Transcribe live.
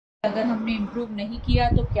अगर हमने इम्प्रूव नहीं किया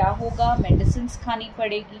तो क्या होगा, मेडिसिन्स खानी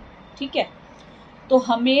पड़ेगी। ठीक है, तो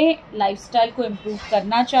हमें लाइफस्टाइल को इम्प्रूव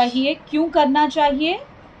करना चाहिए। क्यों करना चाहिए?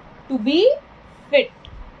 To be fit.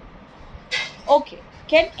 Okay,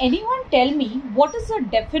 can anyone tell me what is the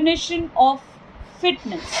definition of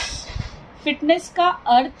fitness? Fitness का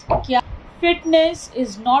अर्थ क्या? Fitness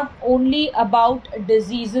is not only about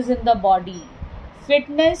diseases in the body.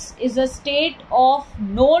 Fitness is a state of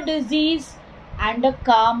no disease and a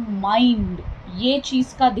calm mind. ये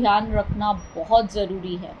चीज का ध्यान रखना बहुत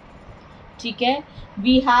जरूरी है. ठीक है,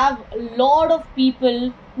 we have lot of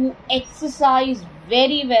people who exercise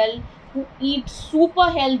very well, who eat super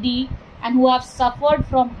healthy and who have suffered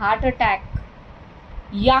from heart attack,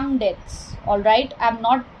 young deaths. All right, I'm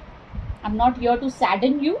not here to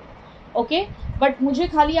sadden you, okay, but मुझे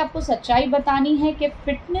खाली आपको सच्चाई बतानी है कि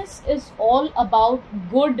fitness is all about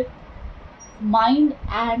good mind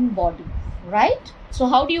and body, right?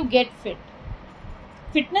 So how do you get fit?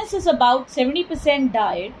 Fitness is about 70%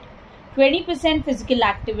 diet, 20% physical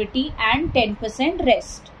activity and 10%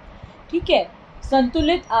 rest. ठीक है,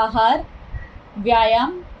 संतुलित आहार,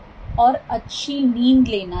 व्यायाम और अच्छी नींद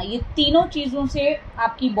लेना, ये तीनों चीज़ों से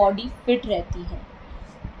आपकी बॉडी फिट रहती है.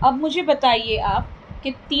 अब मुझे बताइए आप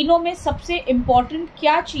कि तीनों में सबसे इम्पॉर्टेंट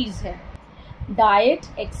क्या चीज़ है? डाइट,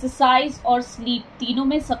 एक्सरसाइज और स्लीप, तीनों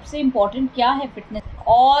में सबसे इम्पॉर्टेंट क्या है fitness?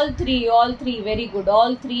 All three, very good,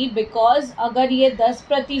 all three. Because अगर ये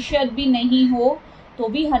 10% भी नहीं हो तो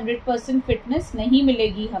भी 100% फिटनेस नहीं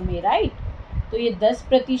मिलेगी हमें, राइट? तो ये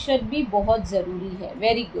 10% भी बहुत ज़रूरी है.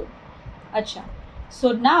 Very good. अच्छा,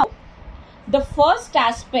 so now the first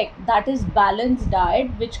aspect that is balance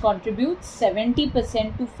diet which contribute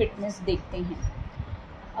 70% to fitness देखते हैं.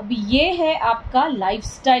 अब ये है आपका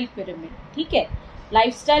लाइफस्टाइल पिरामिड. ठीक है,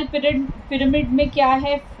 लाइफस्टाइल पिरामिड में क्या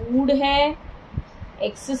है? फूड है,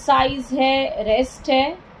 एक्सरसाइज है, रेस्ट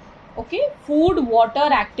है. Okay, food,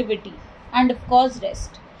 water, activity end of course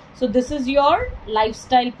rest. So this is your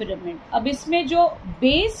lifestyle pyramid. अब इसमें जो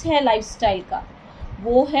बेस है लाइफस्टाइल का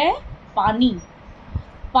वो है पानी.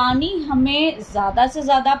 पानी हमें ज़्यादा से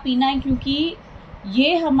ज़्यादा पीना है क्योंकि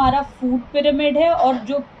ये हमारा फूड पिरामिड है और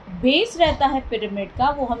जो बेस रहता है पिरामिड का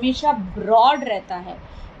वो हमेशा ब्रॉड रहता है,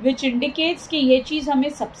 विच इंडिकेट्स कि ये चीज़ हमें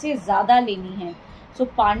सबसे ज़्यादा लेनी है. सो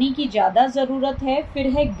पानी की ज़्यादा ज़रूरत है. फिर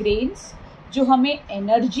है ग्रेन्स जो हमें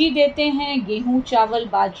एनर्जी देते हैं, गेहूं, चावल,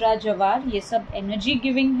 बाजरा, ज्वार, ये सब एनर्जी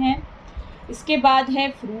गिविंग है. इसके बाद है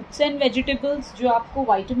फ्रूट्स एंड वेजिटेबल्स जो आपको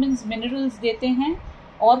विटामिन्स, मिनरल्स देते हैं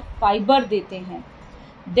और फाइबर देते हैं.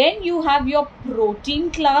 Then you have your protein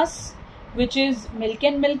class which is milk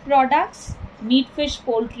and milk products, meet, fish,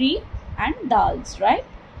 poultry and dals, right?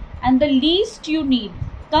 And the least you need,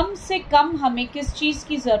 कम से कम हमें किस चीज़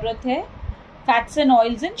की ज़रूरत है? Fats and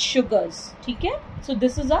oils and sugars. ठीक है, so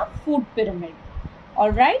this is our food pyramid.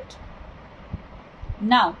 All right,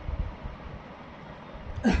 now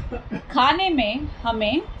खाने में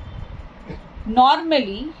हमें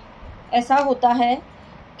नॉर्मली ऐसा होता है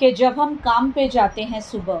कि जब हम काम पे जाते हैं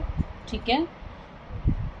सुबह, ठीक है,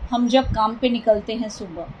 हम जब काम पे निकलते हैं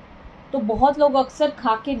सुबह तो बहुत लोग अक्सर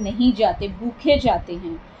खा के नहीं जाते, भूखे जाते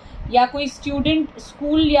हैं. या कोई स्टूडेंट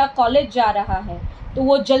स्कूल या कॉलेज जा रहा है तो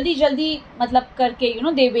वो जल्दी जल्दी मतलब करके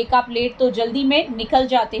दे वेक अप लेट, तो जल्दी में निकल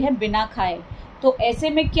जाते हैं बिना खाए. तो ऐसे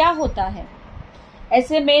में क्या होता है?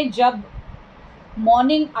 ऐसे में जब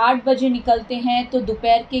मॉर्निंग 8 बजे निकलते हैं तो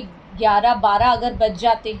दोपहर के 11-12 अगर बज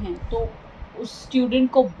जाते हैं तो उस स्टूडेंट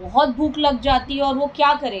को बहुत भूख लग जाती है और वो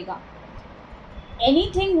क्या करेगा?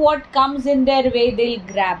 Anything what comes in their way they will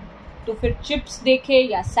grab. तो फिर चिप्स देखे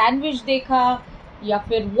या सैंडविच देखा या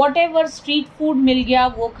फिर व्हाटएवर स्ट्रीट फूड मिल गया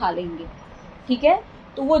वो खा लेंगे. ठीक है,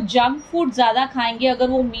 तो वो जंक फूड ज़्यादा खाएंगे अगर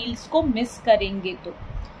वो मील्स को मिस करेंगे तो.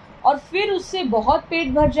 और फिर उससे बहुत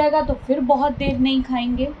पेट भर जाएगा तो फिर बहुत देर नहीं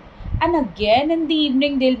खाएंगे. And again in the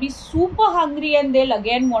evening they will be super hungry and they will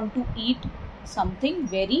again want to eat something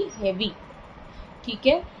very heavy. ठीक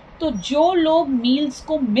है, तो जो लोग मील्स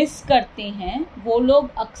को मिस करते हैं वो लोग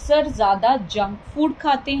अक्सर ज़्यादा जंक फूड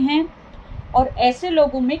खाते हैं और ऐसे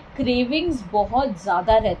लोगों में क्रेविंग्स बहुत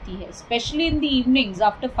ज़्यादा रहती है, specially in the evenings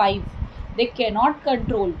after 5. They cannot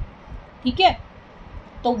control. ठीक है,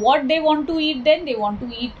 तो what they want to eat then? They want to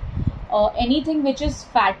eat anything which is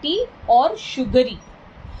fatty और sugary.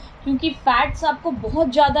 क्योंकि फैट्स आपको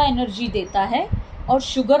बहुत ज़्यादा एनर्जी देता है और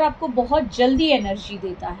शुगर आपको बहुत जल्दी एनर्जी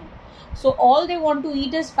देता है. So all they want to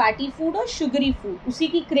eat is fatty food और sugary food. उसी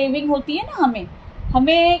की क्रेविंग होती है ना.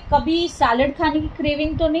 हमें कभी सैलड खाने की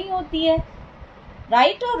क्रेविंग तो नहीं होती है,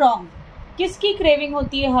 राइट और रॉन्ग? किसकी क्रेविंग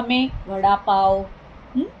होती है हमें? वड़ा पाव,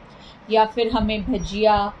 या फिर हमें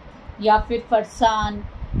भजिया, या फिर फरसान,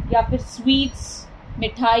 या फिर स्वीट्स,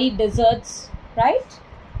 मिठाई, डेजर्ट्स, राइट?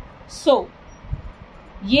 सो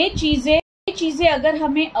ये चीजें अगर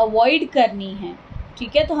हमें अवॉइड करनी है,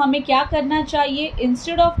 ठीक है, तो हमें क्या करना चाहिए?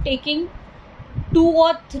 Instead of taking 2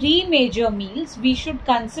 or 3 major meals, we should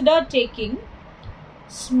consider taking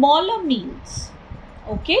smaller meals.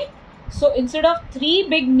 Okay, so instead of 3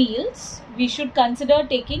 big meals, we should consider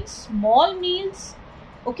taking small meals.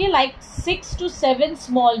 Okay, like 6 to 7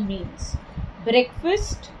 small meals.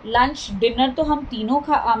 Breakfast, lunch, dinner तो हम तीनों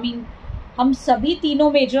हम सभी तीनों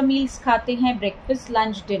major meals खाते हैं, breakfast,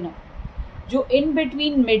 lunch, dinner. जो in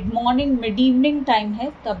between mid morning, mid evening time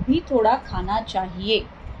है, तब भी थोड़ा खाना चाहिए.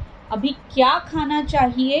 अभी क्या खाना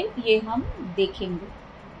चाहिए ये हम देखेंगे,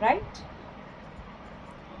 राइट?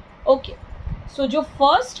 ओके, सो जो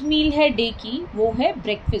फर्स्ट मील है डे की वो है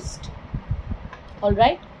ब्रेकफास्ट.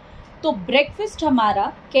 ऑलराइट, तो ब्रेकफास्ट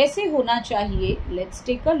हमारा कैसे होना चाहिए? Let's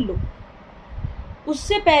take a look.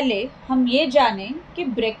 उससे पहले हम ये जानें कि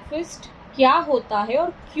ब्रेकफास्ट क्या होता है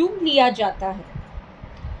और क्यों लिया जाता है.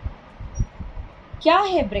 क्या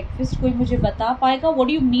है ब्रेकफास्ट? कोई मुझे बता पाएगा? What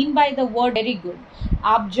do you mean by the word? Very good.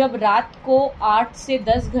 आप जब रात को 8 से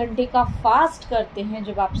 10 घंटे का फास्ट करते हैं,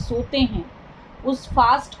 जब आप सोते हैं, उस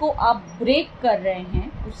फास्ट को आप ब्रेक कर रहे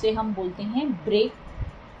हैं, उसे हम बोलते हैं ब्रेक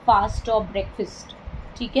फास्ट और ब्रेकफास्ट.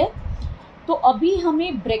 ठीक है, तो अभी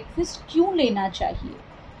हमें ब्रेकफास्ट क्यों लेना चाहिए?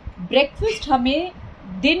 ब्रेकफास्ट हमें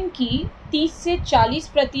दिन की 30 से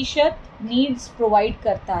 40% नीड्स प्रोवाइड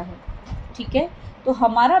करता है. ठीक है, तो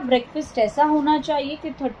हमारा ब्रेकफास्ट ऐसा होना चाहिए कि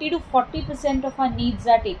 30 to 40% of our needs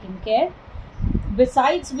are taken care.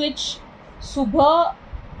 Besides which सुबह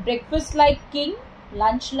breakfast like king,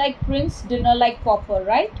 lunch like prince, dinner like pauper,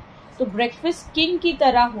 right? तो ब्रेकफास्ट किंग की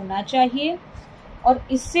तरह होना चाहिए. और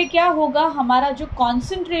इससे क्या होगा? हमारा जो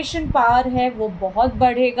कॉन्सेंट्रेशन पावर है वो बहुत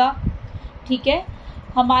बढ़ेगा. ठीक है,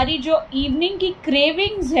 हमारी जो इवनिंग की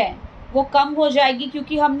क्रेविंग्स है वो कम हो जाएगी,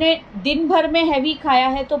 क्योंकि हमने दिन भर में हैवी खाया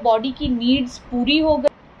है तो बॉडी की नीड्स पूरी हो गई.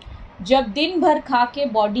 जब दिन भर खा के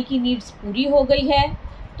बॉडी की नीड्स पूरी हो गई है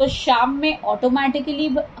तो शाम में ऑटोमेटिकली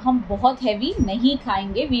हम बहुत हैवी नहीं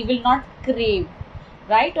खाएंगे. We will not crave,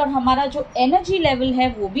 right? और हमारा जो एनर्जी लेवल है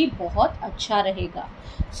वो भी बहुत अच्छा रहेगा.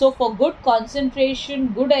 So for good concentration,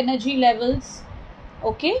 good energy levels,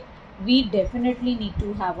 okay, we definitely need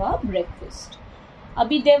to have a breakfast.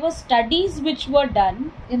 अभी there were studies which were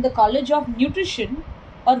done in the college of nutrition,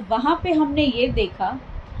 और वहाँ पे हमने ये देखा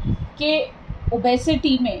कि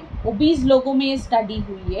ओबेसिटी में, ओबीज लोगों में ये स्टडी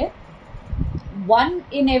हुई है, 1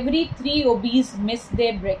 in every 3 obese miss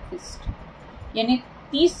there breakfast. यानी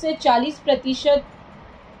 30 से 40%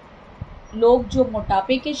 लोग जो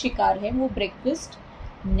मोटापे के शिकार हैं वो ब्रेकफास्ट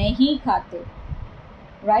नहीं खाते,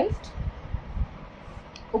 right?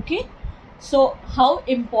 Okay, so how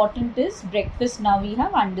important is breakfast? Now we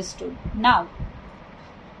have understood. Now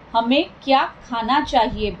हमें क्या खाना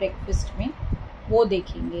चाहिए ब्रेकफास्ट में वो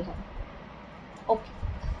देखेंगे हम. ओके,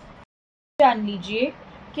 जान लीजिए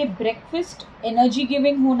कि ब्रेकफास्ट एनर्जी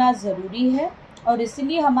गिविंग होना ज़रूरी है, और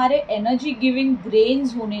इसलिए हमारे एनर्जी गिविंग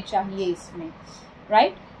ग्रेन्स होने चाहिए इसमें,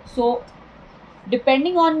 right? So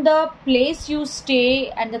depending on the place you stay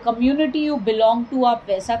and the community you belong to, आप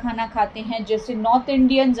वैसा खाना खाते हैं. जैसे नॉर्थ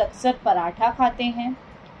इंडियंस अक्सर पराठा खाते हैं,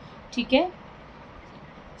 ठीक है.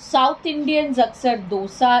 साउथ इंडियंस अक्सर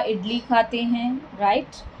डोसा, इडली खाते हैं,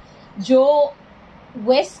 राइट? जो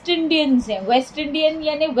वेस्ट इंडियंस हैं, वेस्ट इंडियन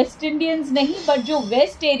यानी वेस्ट इंडियंस नहीं, बट जो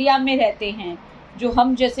वेस्ट एरिया में रहते हैं, जो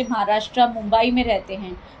हम जैसे महाराष्ट्र, मुंबई में रहते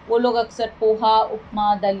हैं, वो लोग अक्सर पोहा,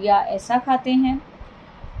 उपमा, दलिया ऐसा खाते हैं.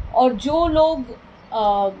 और जो लोग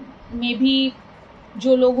में भी,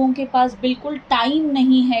 जो लोगों के पास बिल्कुल टाइम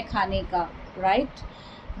नहीं है खाने का, राइट?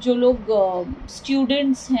 जो लोग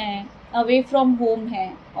स्टूडेंट्स हैं, अवे फ्रॉम होम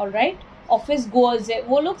हैं, ऑलराइट, ऑफिस गोअर्स है,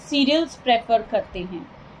 वो लोग सीरियल्स प्रेफर करते हैं,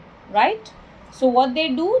 right? So what they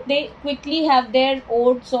do, they quickly have their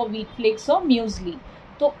oats और व्हीट फ्लेक्स और म्यूजली.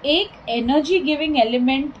 तो एक एनर्जी गिविंग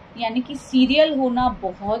एलिमेंट यानी कि सीरियल होना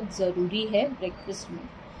बहुत ज़रूरी है ब्रेकफास्ट में.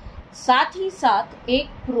 साथ ही साथ एक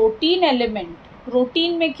प्रोटीन एलिमेंट.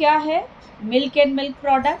 प्रोटीन में क्या है? Milk and milk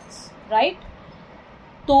products, right?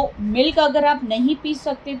 तो मिल्क अगर आप नहीं पी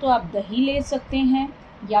सकते तो आप दही ले सकते हैं,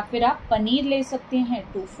 या फिर आप पनीर ले सकते हैं,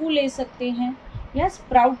 टोफू ले सकते हैं, या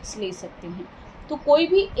स्प्राउट्स ले सकते हैं. तो कोई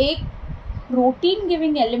भी एक प्रोटीन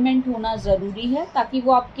गिविंग एलिमेंट होना ज़रूरी है, ताकि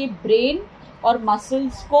वो आपके ब्रेन और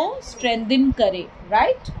मसल्स को स्ट्रेंथन करे,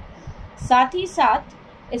 राइट? साथ ही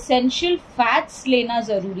साथ एसेंशियल फैट्स लेना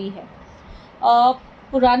ज़रूरी है.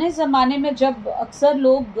 पुराने ज़माने में जब अक्सर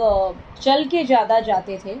लोग चल के ज़्यादा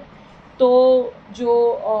जाते थे, तो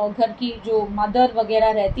जो घर की जो मदर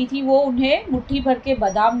वगैरह रहती थी, वो उन्हें मुट्ठी भर के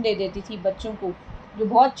बादाम दे देती थी बच्चों को, जो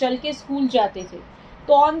बहुत चल के स्कूल जाते थे.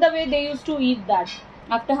 तो on the way they used to eat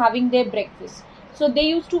that after having their breakfast. So they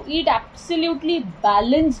use to eat absolutely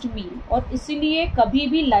balanced meal, और इसीलिए कभी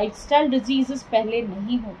भी लाइफस्टाइल डिजीजेस पहले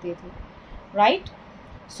नहीं होते थे, right?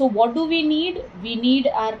 So what do we need? We need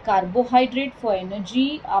our carbohydrate for energy,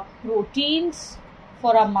 our proteins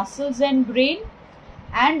for our muscles and brain,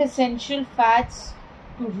 and essential fats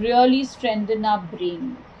to really strengthen our brain,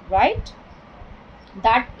 right?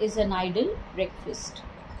 That is an ideal breakfast.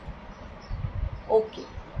 Okay.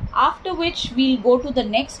 After which we'll go to the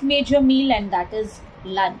next major meal, and that is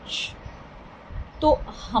lunch. तो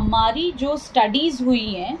हमारी जो studies हुई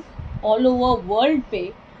हैं all over world पे,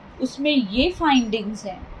 उसमें ये findings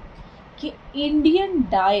हैं कि इंडियन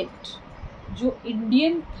डाइट, जो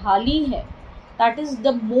इंडियन थाली है, that is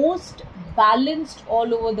the most balanced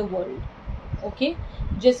all over the world. Okay,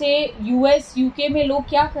 जैसे यूएस यूके में लोग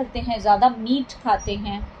क्या करते हैं, ज़्यादा मीट खाते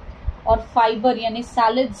हैं और फाइबर यानी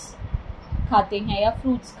सैलड्स खाते हैं या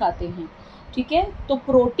फ्रूट्स खाते हैं, ठीक है, तो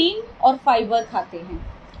प्रोटीन और फाइबर खाते हैं।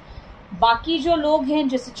 बाकी जो लोग हैं,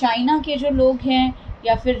 जैसे चाइना के जो लोग हैं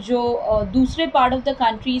या फिर जो दूसरे पार्ट ऑफ द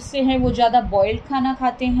कंट्रीज से हैं, वो ज़्यादा बॉइल्ड खाना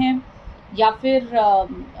खाते हैं, या फिर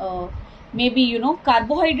मे बी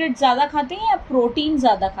कार्बोहाइड्रेट ज़्यादा खाते हैं या प्रोटीन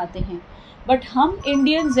ज़्यादा खाते हैं। बट हम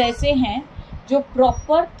इंडियंस ऐसे हैं जो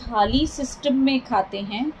प्रॉपर थाली सिस्टम में खाते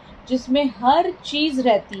हैं, जिसमें हर चीज़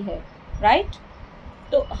रहती है, राइट?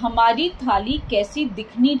 तो हमारी थाली कैसी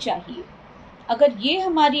दिखनी चाहिए? अगर ये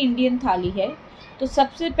हमारी इंडियन थाली है, तो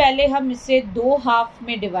सबसे पहले हम इसे 2 हाफ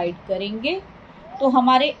में डिवाइड करेंगे। तो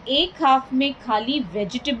हमारे एक हाफ में खाली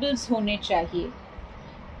वेजिटेबल्स होने चाहिए,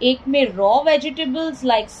 एक में रॉ वेजिटेबल्स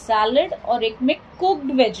लाइक सैलड और एक में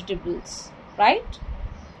कुक्ड वेजिटेबल्स, राइट?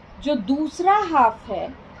 जो दूसरा हाफ है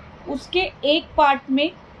उसके एक पार्ट में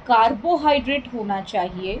कार्बोहाइड्रेट होना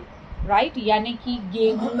चाहिए, राइट? यानी कि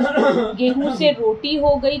गेहूं से रोटी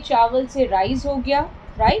हो गई, चावल से राइस हो गया,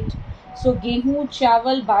 राइट? सो गेहूं,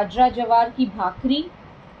 चावल, बाजरा, ज्वार की भाकरी,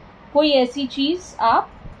 कोई ऐसी चीज आप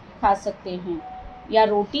खा सकते हैं, या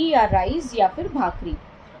रोटी या राइस या फिर भाकरी।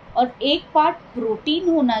 और एक पार्ट प्रोटीन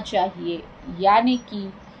होना चाहिए, यानी कि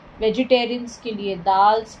वेजिटेरियंस के लिए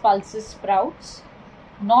दाल, पल्सेस, स्प्राउट्स,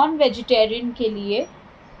 नॉन वेजिटेरियन के लिए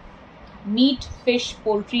meat, fish,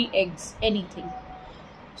 poultry, eggs, anything.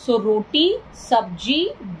 So रोटी, सब्जी,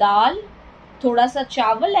 दाल, थोड़ा सा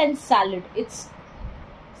चावल एंड सैलड, इट्स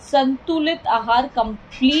संतुलित आहार,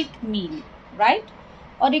 कंप्लीट मील, राइट?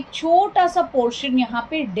 और एक छोटा सा पोर्शन यहाँ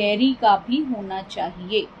पे डेयरी का भी होना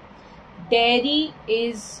चाहिए। डेयरी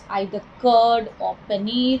इज आइदर कर्ड और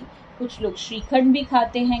पनीर, कुछ लोग श्रीखंड भी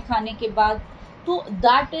खाते हैं खाने के बाद, तो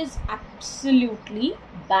that is absolutely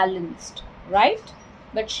balanced, right?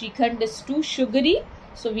 But shrikhand is too sugary,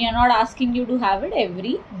 so we are not asking you to have it every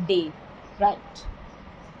day, right?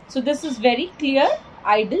 So this is very clear,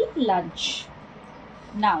 ideal lunch.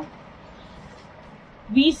 Now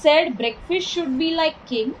we said breakfast should be like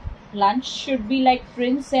king, lunch should be like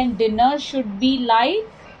prince, and dinner should be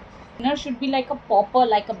like a pauper,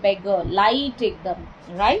 like a beggar, light एकदम,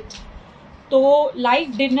 right? तो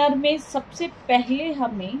light dinner में सबसे पहले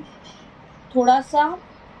हमें थोड़ा सा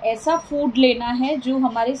ऐसा food लेना है जो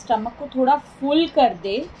हमारे स्टमक को थोड़ा फुल कर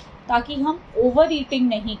दे, ताकि हम ओवर ईटिंग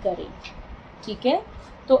नहीं करें, ठीक है?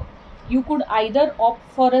 तो you could either opt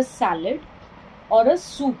for a salad और अ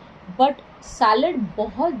सूप, बट सैलड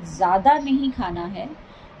बहुत ज़्यादा नहीं खाना है,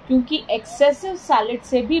 क्योंकि एक्सेसिव सैलड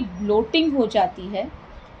से भी ब्लोटिंग हो जाती है,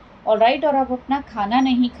 ऑलराइट? और आप अपना खाना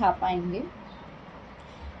नहीं खा पाएंगे।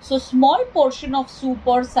 So small portion of soup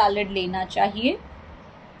और सैलड लेना चाहिए।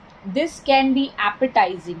 दिस कैन बी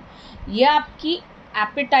एपेटाइजिंग, ये आपकी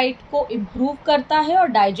एपेटाइट को इम्प्रूव करता है और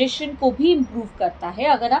डाइजेशन को भी इम्प्रूव करता है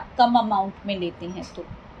अगर आप कम अमाउंट में लेते हैं तो,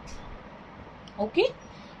 ओके?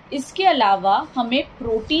 इसके अलावा हमें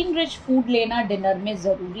प्रोटीन रिच फूड लेना डिनर में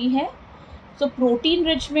ज़रूरी है। तो प्रोटीन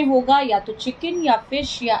रिच में होगा या तो चिकन या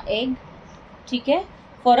फिश या एग, ठीक है,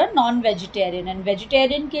 for a non vegetarian. And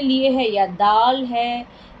vegetarian के लिए है या दाल है,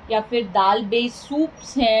 या फिर दाल बेस्ड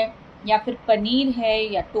सूप्स हैं, या फिर पनीर है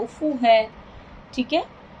या टोफू है, ठीक है?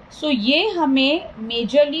 सो ये हमें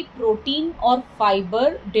मेजरली प्रोटीन और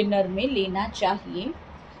फाइबर डिनर में लेना चाहिए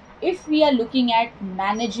if we are looking at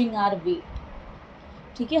managing our weight,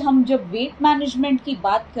 ठीक है? हम जब वेट मैनेजमेंट की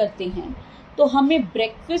बात करते हैं तो हमें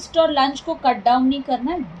ब्रेकफास्ट और लंच को कट डाउन नहीं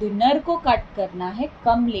करना है, डिनर को कट करना है,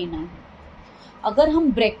 कम लेना है। अगर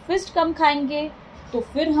हम ब्रेकफास्ट कम खाएंगे तो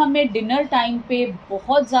फिर हमें डिनर टाइम पे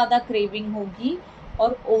बहुत ज़्यादा क्रेविंग होगी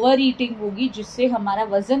और ओवर ईटिंग होगी, जिससे हमारा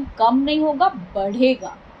वजन कम नहीं होगा,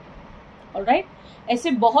 बढ़ेगा, ऑलराइट?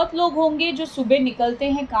 ऐसे बहुत लोग होंगे जो सुबह निकलते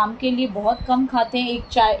हैं काम के लिए, बहुत कम खाते हैं,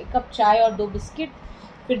 एक कप चाय और 2 बिस्किट,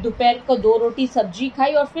 फिर दोपहर को 2 रोटी सब्जी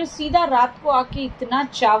खाई और फिर सीधा रात को आके इतना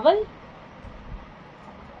चावल,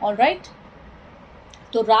 ऑलराइट?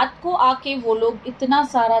 तो रात को आके वो लोग इतना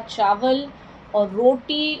सारा चावल और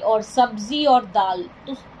रोटी और सब्जी और दाल,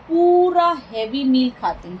 तो पूरा हैवी मील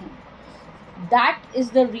खाते हैं. That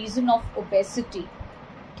is the reason of obesity.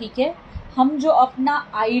 ठीक है, हम जो अपना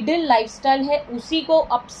आइडियल लाइफस्टाइल है उसी को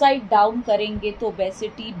अपसाइड डाउन करेंगे तो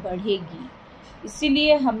ओबेसिटी बढ़ेगी.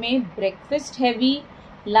 इसीलिए हमें ब्रेकफास्ट हैवी,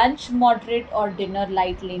 लंच मॉडरेट और डिनर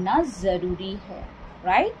लाइट लेना जरूरी है.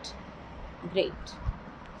 Right, great.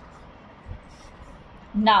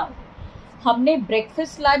 नाउ हमने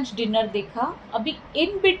ब्रेकफास्ट, लंच, डिनर देखा. अभी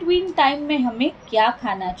इन बिटवीन टाइम में हमें क्या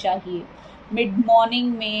खाना चाहिए, मिड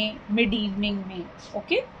मॉर्निंग में, मिड इवनिंग में.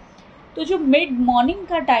 ओके, तो जो मिड मॉर्निंग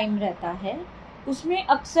का टाइम रहता है उसमें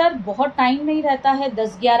अक्सर बहुत टाइम नहीं रहता है.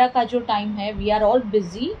 10-11 का जो टाइम है, वी आर ऑल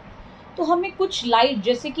बिजी. तो हमें कुछ लाइट,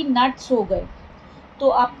 जैसे कि नट्स हो गए, तो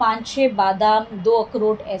आप 5-6 बादाम, 2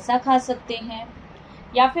 अखरोट ऐसा खा सकते हैं,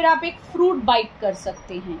 या फिर आप एक फ्रूट बाइट कर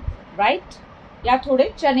सकते हैं. राइट, या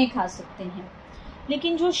थोड़े चने खा सकते हैं.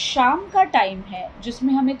 लेकिन जो शाम का टाइम है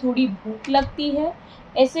जिसमें हमें थोड़ी भूख लगती है,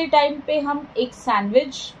 ऐसे टाइम पे हम एक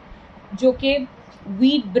सैंडविच जो कि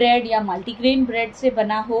व्हीट ब्रेड या मल्टीग्रेन ब्रेड से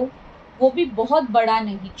बना हो, वो भी बहुत बड़ा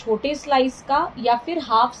नहीं, छोटे स्लाइस का, या फिर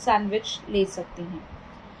हाफ सैंडविच ले सकते हैं.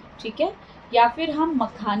 ठीक है, या फिर हम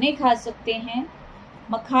मखाने खा सकते हैं.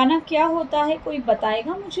 मखाना क्या होता है, कोई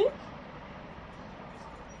बताएगा मुझे?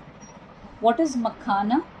 What is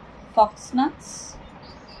makhana? Fox nuts,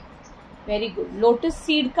 very good. Lotus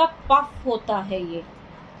seed का पफ होता है ये.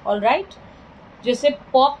 ऑलराइट, जैसे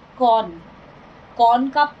पॉपकॉर्न, कॉर्न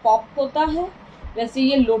का पॉप होता है, वैसे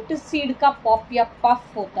ये लोटस सीड का पॉप या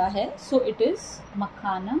पफ होता है. सो इट इज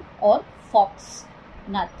मखाना और फॉक्स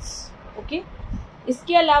नट्स. ओके,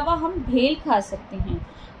 इसके अलावा हम भेल खा सकते हैं.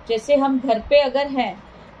 जैसे हम घर पे अगर हैं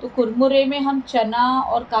तो कुरमुरे में हम चना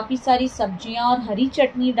और काफ़ी सारी सब्जियां और हरी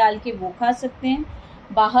चटनी डाल के वो खा सकते हैं.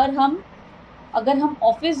 बाहर अगर हम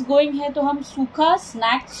ऑफिस गोइंग है तो हम सूखा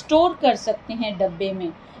स्नैक स्टोर कर सकते हैं डब्बे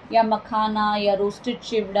में, या मखाना या रोस्टेड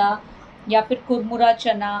चिवड़ा या फिर कुरमुरा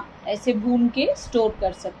चना ऐसे भून के स्टोर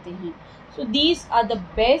कर सकते हैं. So these are the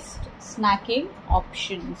best snaking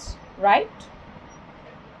options. Right,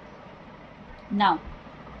 now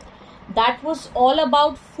that was all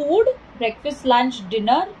about food, breakfast, lunch,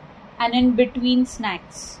 dinner and in between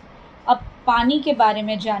snacks. अब पानी के बारे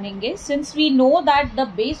में जानेंगे. Since we know that the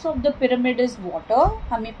base of the pyramid is water,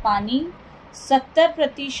 हमें पानी,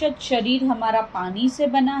 70% शरीर हमारा पानी से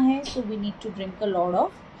बना है. So we need to drink a lot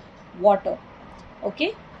of water. Okay,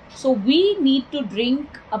 so we need to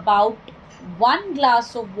drink about 1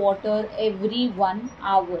 glass of water every 1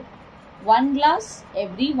 hour. 1 glass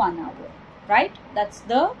every 1 hour. Right, that's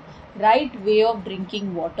the right way of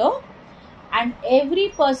drinking water, and every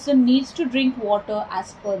person needs to drink water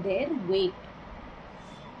as per their weight.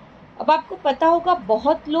 अब आपको पता होगा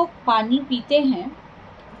बहुत लोग पानी पीते हैं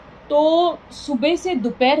तो सुबह से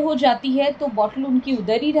दोपहर हो जाती है तो बॉटल उनकी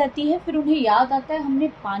उधर ही रहती है. फिर उन्हें याद आता है हमने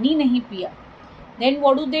पानी नहीं पिया. Then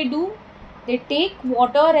what do? They take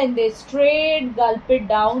water and they straight Gulp it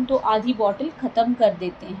down, तो आधी बॉटल खत्म कर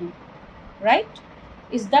देते हैं. Right,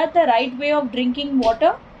 is that the right way of drinking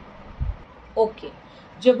water? Okay,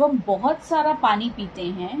 जब हम बहुत सारा पानी पीते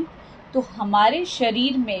हैं तो हमारे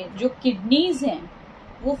शरीर में जो किडनीज हैं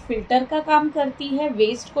वो फिल्टर का काम करती है,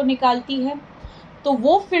 वेस्ट को निकालती है. तो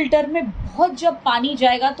वो फिल्टर में बहुत जब पानी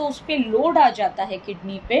जाएगा तो उस पर लोड आ जाता है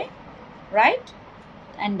किडनी पे. Right,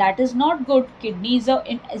 and that is not good. Kidney is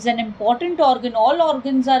an important organ, all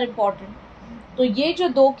organs are important. तो ये जो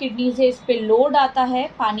 2 किडनीज है इस पे लोड आता है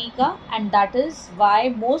पानी का, and that is why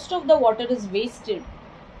most of the water is wasted.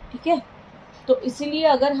 ठीक है, तो इसीलिए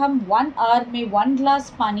अगर हम 1 आवर में 1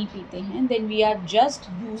 ग्लास पानी पीते हैं then we are just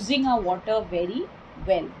using our water very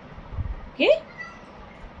well. Okay,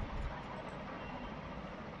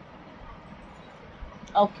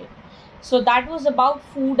 okay, so that was about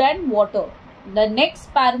food and water. The next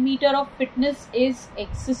parameter of fitness is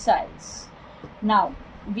exercise. Now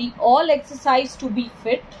we all exercise to be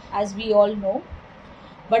fit, as we all know,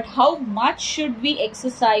 but how much should we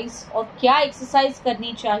exercise और क्या exercise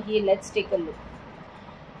करनी चाहिए? Let's take a look.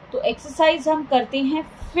 तो exercise हम करते हैं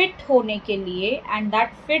fit होने के लिए, and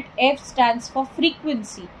that fit F stands for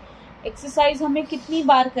frequency. exercise हमें कितनी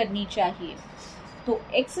बार करनी चाहिए? तो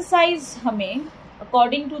exercise हमें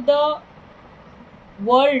according to the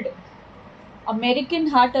world American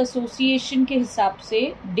heart association के हिसाब से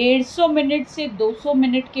 150 मिनट से 200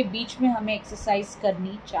 मिनट के बीच में हमें एक्सरसाइज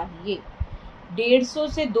करनी चाहिए. 150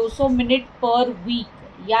 से 200 मिनट पर वीक,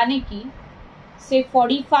 यानी कि से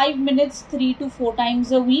 45 minutes 3 to 4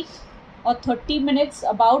 times a week और 30 minutes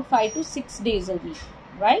about 5 to 6 days a week.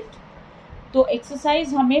 Right, तो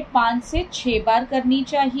एक्सरसाइज हमें 5 से 6 बार करनी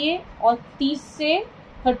चाहिए और 30 से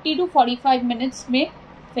 30 to 45 मिनट्स में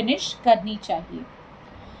फिनिश करनी चाहिए।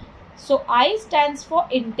 सो आई स्टैंड्स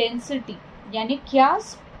फॉर इंटेंसिटी, यानी क्या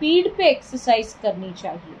स्पीड पे एक्सरसाइज करनी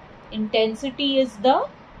चाहिए। Intensity is the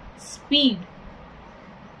speed.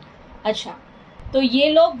 अच्छा, तो ये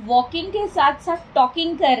लोग वॉकिंग के साथ साथ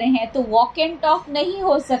टॉकिंग कर रहे हैं, तो वॉक एंड टॉक नहीं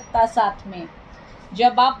हो सकता साथ में।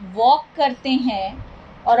 जब आप वॉक करते हैं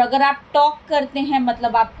और अगर आप टॉक करते हैं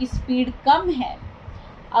मतलब आपकी स्पीड कम है।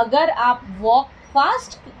 अगर आप walk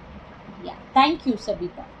fast, thank you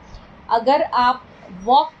Sabita, अगर आप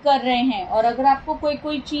वॉक कर रहे हैं और अगर आपको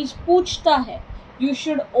कोई चीज पूछता है, you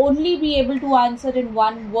should only be able to answer in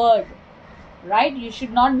one word, right? You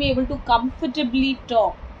should not be able to comfortably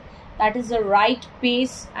talk. That is the right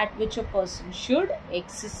pace at which a person should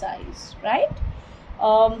exercise, right?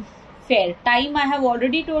 Fair. Time I have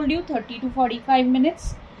already told you, 30 to 45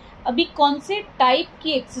 minutes. अभी कौन से type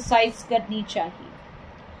की exercise करनी चाहिए?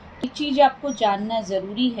 एक चीज आपको जानना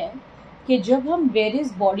जरूरी है कि जब हम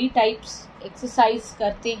वेरियस बॉडी टाइप्स एक्सरसाइज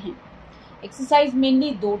करते हैं, एक्सरसाइज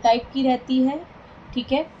मेनली दो टाइप की रहती है,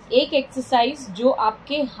 ठीक है। एक एक्सरसाइज जो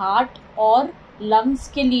आपके हार्ट और लंग्स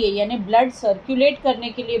के लिए यानी ब्लड सर्कुलेट करने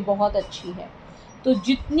के लिए बहुत अच्छी है। तो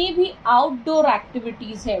जितनी भी आउटडोर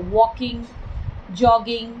एक्टिविटीज है, walking,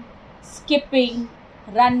 jogging, skipping,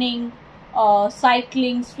 running,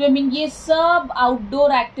 cycling, swimming, ये सब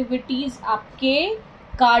आउटडोर एक्टिविटीज आपके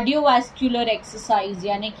कार्डियोवास्कुलर एक्सरसाइज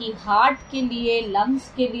यानी कि हार्ट के लिए,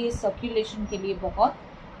 लंग्स के लिए, सर्कुलेशन के लिए बहुत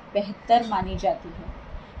बेहतर मानी जाती है।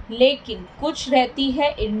 लेकिन कुछ रहती है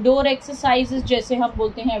इंडोर एक्सरसाइजेस, जैसे हम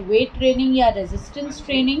बोलते हैं वेट ट्रेनिंग या रेजिस्टेंस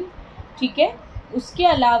ट्रेनिंग, ठीक है। उसके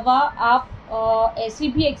अलावा आप ऐसी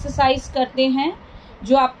भी एक्सरसाइज करते हैं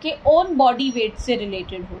जो आपके ओन बॉडी वेट से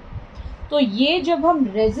रिलेटेड हो। तो ये जब हम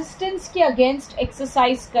रेजिस्टेंस के अगेंस्ट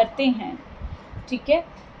एक्सरसाइज करते हैं, ठीक है,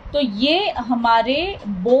 तो ये हमारे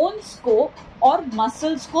बोन्स को और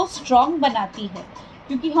मसल्स को स्ट्रॉन्ग बनाती है,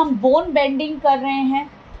 क्योंकि हम बोन बेंडिंग कर रहे हैं।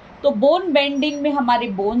 तो बोन बेंडिंग में हमारे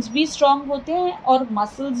बोन्स भी स्ट्रॉन्ग होते हैं और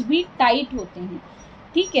मसल्स भी टाइट होते हैं,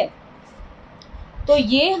 ठीक है। तो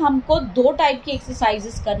ये हमको दो टाइप की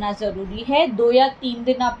एक्सरसाइजेस करना ज़रूरी है। 2 या 3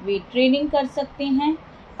 दिन आप वेट ट्रेनिंग कर सकते हैं।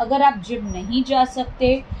 अगर आप जिम नहीं जा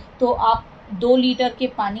सकते तो आप 2 लीटर के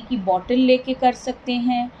पानी की बोतल लेके कर सकते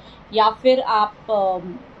हैं, या फिर आप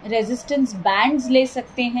रेजिस्टेंस बैंड्स ले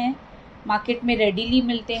सकते हैं, मार्केट में रेडीली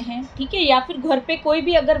मिलते हैं, ठीक है। या फिर घर पे कोई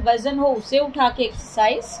भी अगर वजन हो उसे उठा के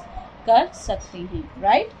एक्सरसाइज कर सकते हैं,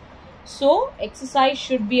 right. So exercise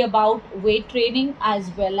should be about weight training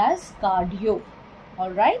as well as cardio,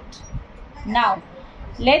 alright. Now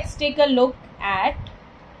let's take a look at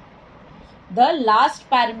the last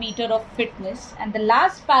parameter of fitness, and the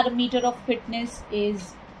last parameter of fitness is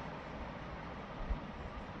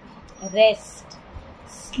rest,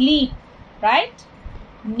 sleep, right?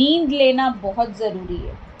 नींद लेना बहुत जरूरी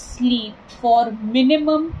है। Sleep for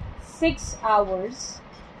minimum 6 hours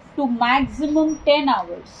to maximum 10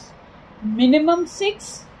 hours. Minimum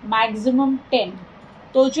 6, maximum 10.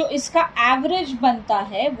 तो जो इसका average बनता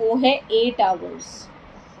है वो है 8 hours.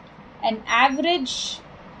 An average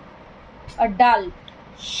adult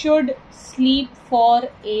should sleep for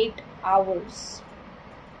 8 hours,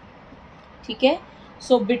 ठीक है।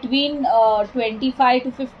 सो बिटवीन 25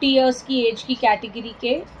 to 50 ईयर्स की एज की कैटेगरी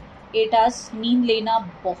के 8 hours नींद लेना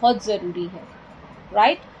बहुत ज़रूरी है,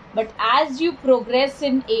 right. But as you progress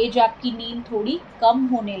in as आपकी नींद थोड़ी कम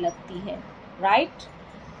होने लगती है, right.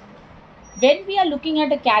 When we are looking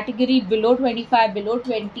at a category below 25, below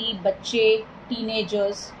 20, बच्चे,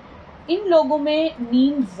 टीनेजर्स, इन लोगों में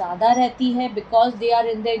नींद ज़्यादा रहती है because they are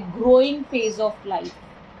in the growing phase of life,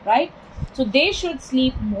 right. So they should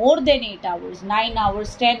sleep more than 8 hours, 9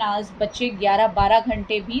 hours, 10 hours. बच्चे 11-12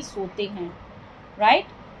 घंटे भी सोते हैं, right.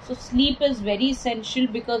 So sleep is very essential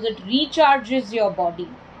because it recharges your body.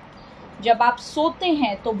 जब आप सोते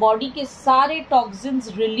हैं तो बॉडी के सारे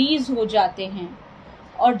टॉक्सिन्स रिलीज हो जाते हैं,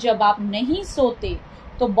 और जब आप नहीं सोते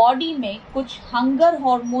तो बॉडी में कुछ हंगर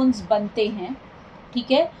हॉर्मोन्स बनते हैं,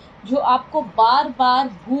 ठीक है, जो आपको बार बार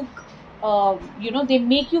भूख, they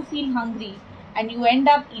make you feel hungry and you end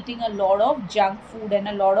up eating a lot of junk food and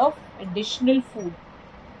a lot of additional food.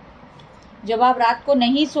 जब आप रात को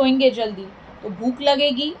नहीं सोएंगे जल्दी तो भूख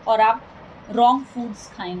लगेगी और आप wrong foods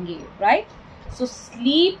खाएंगे, right? So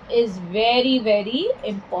sleep is very very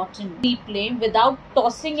important. Sleep lane without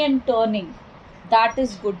tossing and turning, that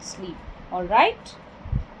is good sleep, all right?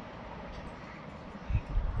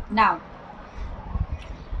 Now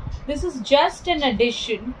this is just an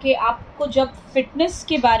addition कि आपको जब फिटनेस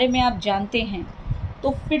के बारे में आप जानते हैं तो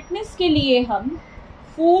फिटनेस के लिए हम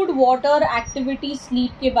फूड, वाटर, एक्टिविटी,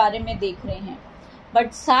 स्लीप के बारे में देख रहे हैं,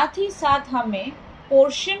 बट साथ ही साथ हमें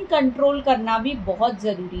पोर्शन कंट्रोल करना भी बहुत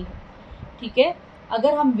ज़रूरी है, ठीक है।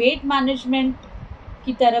 अगर हम वेट मैनेजमेंट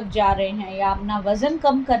की तरफ जा रहे हैं या अपना वज़न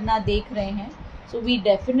कम करना देख रहे हैं, so we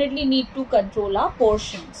definitely need to control our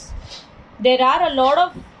portions. There are a lot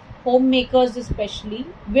of home makers, specially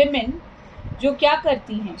women, जो क्या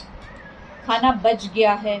करती हैं, खाना बच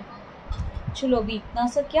गया है, चलो अभी इतना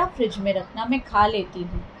सा क्या फ्रिज में रखना, मैं खा लेती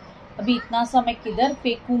हूँ, अभी इतना सा मैं किधर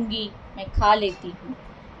फेंकूंगी, मैं खा लेती हूँ।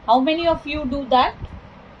 How many of you do that?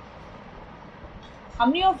 How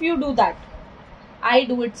many of you do that? I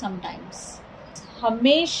do it sometimes.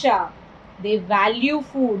 हमेशा they value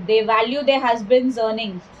food, they value their husband's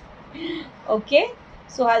earnings. Okay,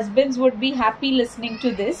 so husbands would be happy listening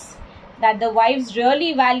to this, that the wives really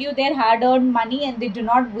value their hard earned money and they do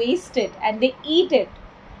not waste it and they eat it.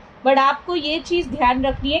 But आपको ये चीज ध्यान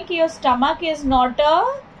रखनी है कि your stomach is not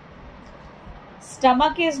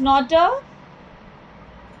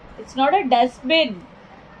it's not a dustbin.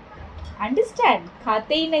 Understand?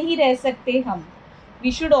 खाते ही नहीं रह सकते हम।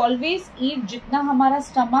 We should always eat जितना हमारा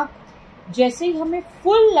stomach, जैसे ही हमें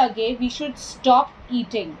फुल लगे, we should stop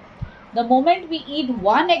eating. The moment we eat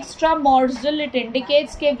one extra morsel, it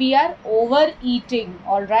indicates that we are overeating.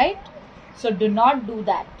 All right? So do not do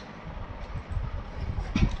that.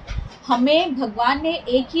 हमें भगवान ने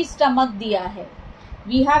एक ही स्टमक दिया है.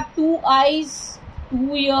 We have 2 eyes,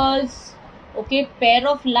 2 ears, okay, pair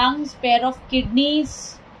of lungs, pair of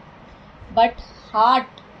kidneys, but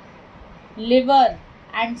heart, liver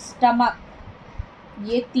and stomach,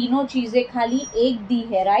 ये तीनों चीजें खाली एक दी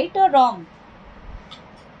है. राइट और रॉन्ग?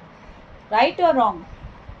 राइट और wrong?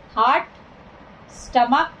 Heart,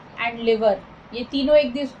 stomach and liver, ये तीनों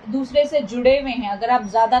एक दूसरे से जुड़े हुए हैं. अगर आप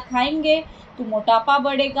ज्यादा खाएंगे तो मोटापा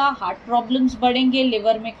बढ़ेगा, हार्ट प्रॉब्लम्स बढ़ेंगे,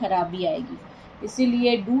 लिवर में खराबी आएगी.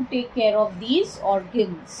 इसीलिए do take care of these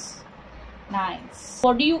organs. Nice.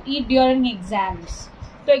 What do you eat during exams?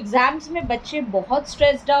 तो एग्जाम्स में बच्चे बहुत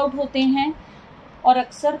स्ट्रेस्ड आउट होते हैं और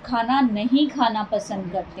अक्सर खाना नहीं खाना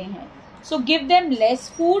पसंद करते हैं. So give them less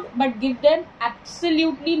food but give them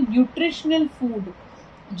absolutely nutritional food.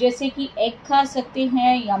 जैसे कि एग खा सकते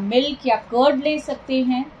हैं, या मिल्क या कर्ड ले सकते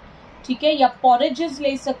हैं, ठीक है, या पॉरेजेस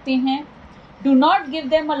ले सकते हैं. Do not give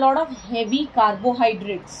them a lot of heavy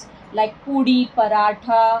carbohydrates like पूड़ी,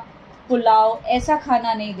 पराठा, पुलाव. ऐसा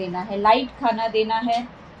खाना नहीं देना है. लाइट खाना देना है.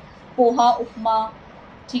 पोहा, उपमा,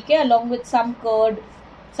 ठीक है, along with some curd,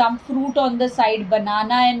 some fruit on the side,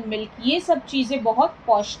 banana and milk. ये सब चीज़ें बहुत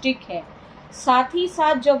पौष्टिक है. साथ ही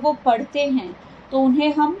साथ जब वो पढ़ते हैं तो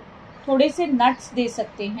उन्हें हम थोड़े से नट्स दे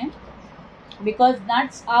सकते हैं, because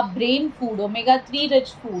nuts our brain food, omega 3 rich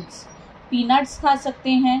foods. Peanuts खा सकते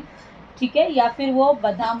हैं, ठीक है, या फिर वो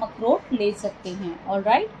बादाम अखरोट ले सकते हैं.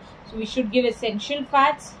 Alright. So we should give essential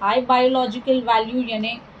fats, high biological value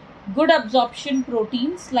यानी good absorption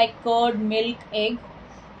proteins like curd, milk, egg,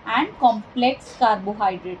 and complex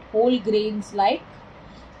carbohydrate, whole grains like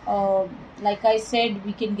I said,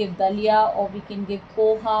 we can give dalia, or we can give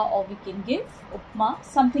poha, or we can give upma,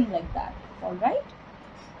 something like that. All right?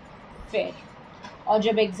 Fair. और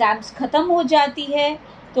जब exams खत्म हो जाती है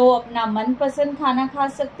तो अपना मनपसंद खाना खा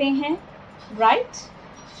सकते हैं. right?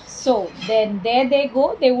 So then there they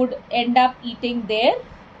go, they would end up eating their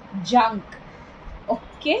junk.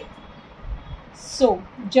 okay? सो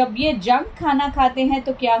जब ये जंक खाना खाते हैं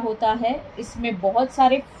तो क्या होता है, इसमें बहुत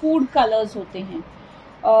सारे फूड कलर्स होते हैं.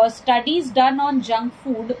 Studies done on junk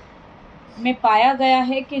food में पाया गया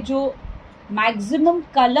है कि जो मैक्सिमम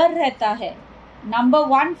कलर रहता है, नंबर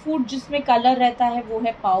 1 फूड जिसमें कलर रहता है वो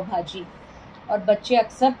है पाव भाजी, और बच्चे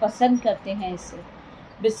अक्सर पसंद करते हैं इसे.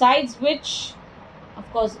 बिसाइड्स विच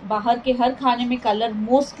ऑफ कोर्स बाहर के हर खाने में कलर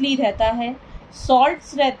मोस्टली रहता है.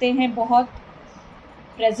 सॉल्ट्स रहते हैं, बहुत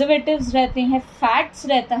प्रेजर्वेटिव्स रहते हैं, फैट्स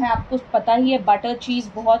रहता है, आपको पता ही है, बटर चीज़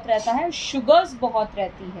बहुत रहता है, शुगर्स बहुत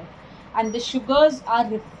रहती है. And the sugars are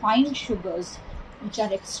refined sugars which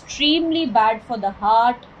are extremely bad for the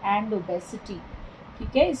heart and obesity.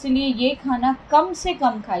 ठीक है, इसलिए ये खाना कम से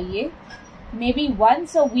कम खाइए. Maybe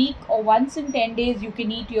once a week or once in 10 days you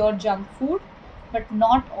can eat your junk food, but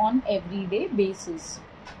not on everyday basis.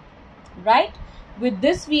 Right? With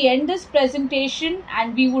this we end this presentation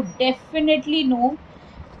and we would definitely know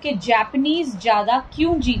कि Japanese ज़्यादा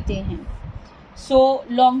क्यों जीते हैं. सो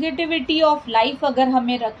longevity of life अगर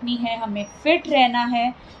हमें रखनी है, हमें फिट रहना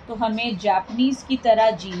है, तो हमें जापानीज की तरह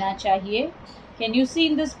जीना चाहिए. Can you see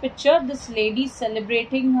in this picture, this lady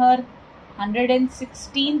celebrating her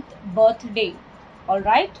 116th birthday.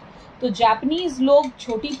 Alright. तो जापानीज लोग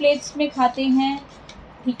छोटी प्लेट्स में खाते हैं,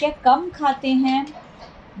 ठीक है, कम खाते हैं,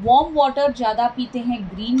 वार्म वाटर ज़्यादा पीते हैं,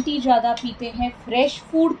 ग्रीन टी ज़्यादा पीते हैं, फ्रेश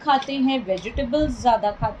फूड खाते हैं, वेजिटेबल्स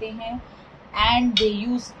ज़्यादा खाते हैं, and they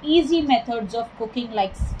use easy methods of cooking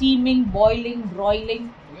like steaming, boiling,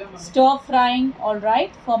 broiling, stir frying, all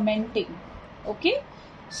right, fermenting. Okay,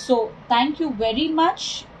 so thank you very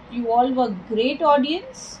much. You all were great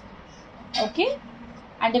audience. Okay,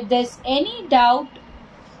 and if there's any doubt,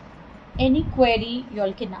 any query, you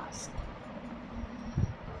all can ask.